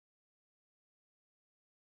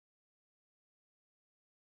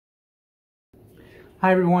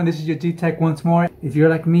Hi everyone, this is your G-Tech once more. If you're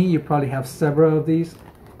like me, you probably have several of these.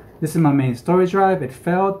 This is my main storage drive. It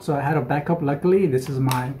failed, so I had a backup. Luckily, this is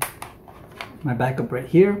my backup right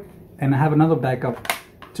here. And I have another backup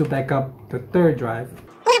to back up the third drive.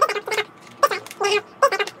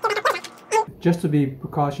 Just to be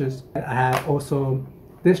precautious, I have also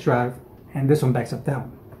this drive, and this one backs up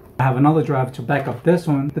down. I have another drive to back up this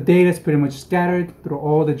one. The data is pretty much scattered through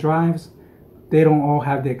all the drives. They don't all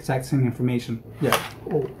have the exact same information. Yeah.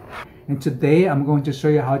 Oh. And today I'm going to show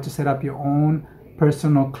you how to set up your own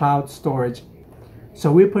personal cloud storage.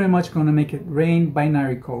 So we're pretty much going to make it rain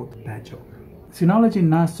binary code. Bad joke. Synology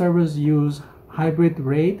NAS servers use hybrid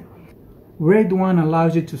RAID. RAID 1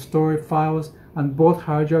 allows you to store files on both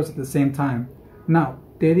hard drives at the same time. Now,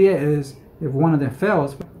 the idea is if one of them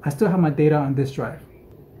fails, I still have my data on this drive.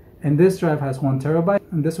 And this drive has 1 terabyte,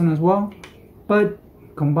 and this one as well. But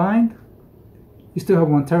combined, you still have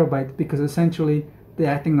 1 terabyte because essentially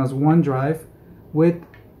they're acting as one drive with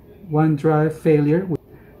one drive failure.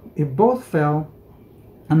 If both fail,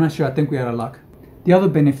 I'm not sure, I think we're out of luck. The other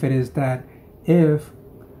benefit is that if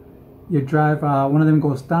your drive, one of them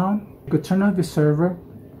goes down, you could turn off your server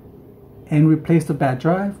and replace the bad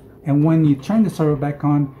drive. And when you turn the server back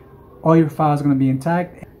on, all your files are going to be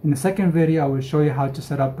intact. In the second video, I will show you how to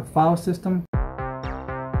set up the file system.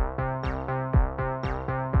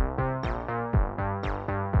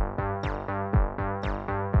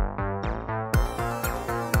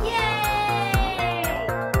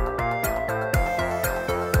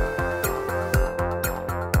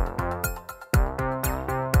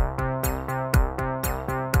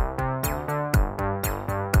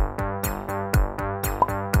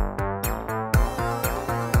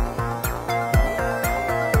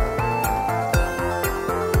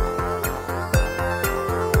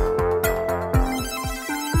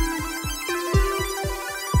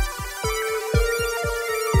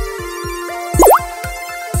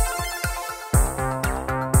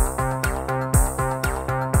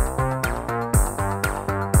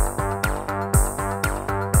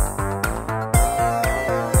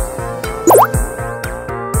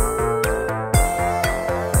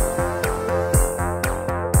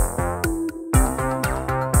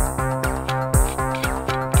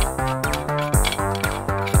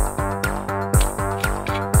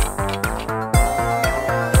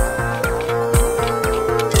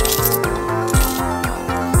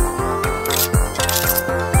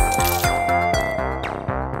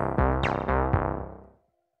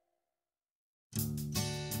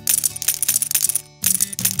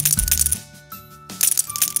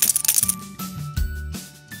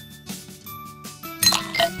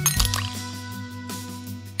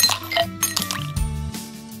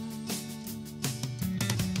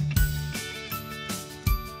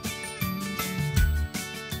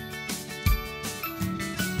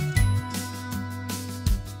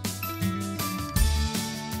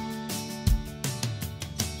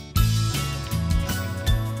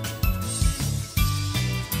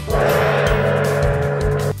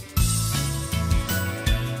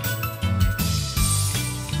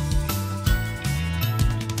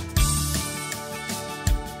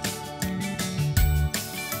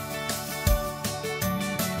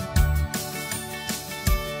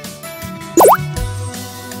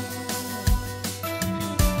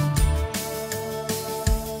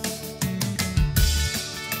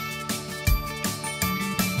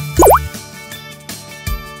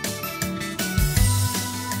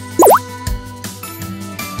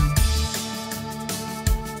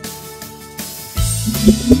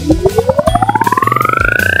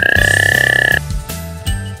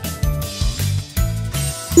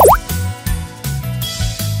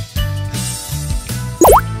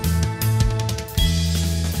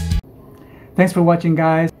 Thanks for watching,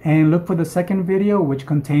 guys, and look for the second video which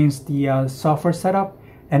contains the software setup.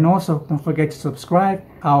 And also don't forget to subscribe.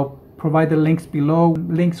 I'll provide the links below,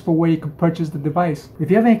 links for where you can purchase the device.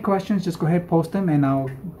 If you have any questions, just go ahead and post them and I'll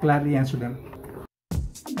gladly answer them.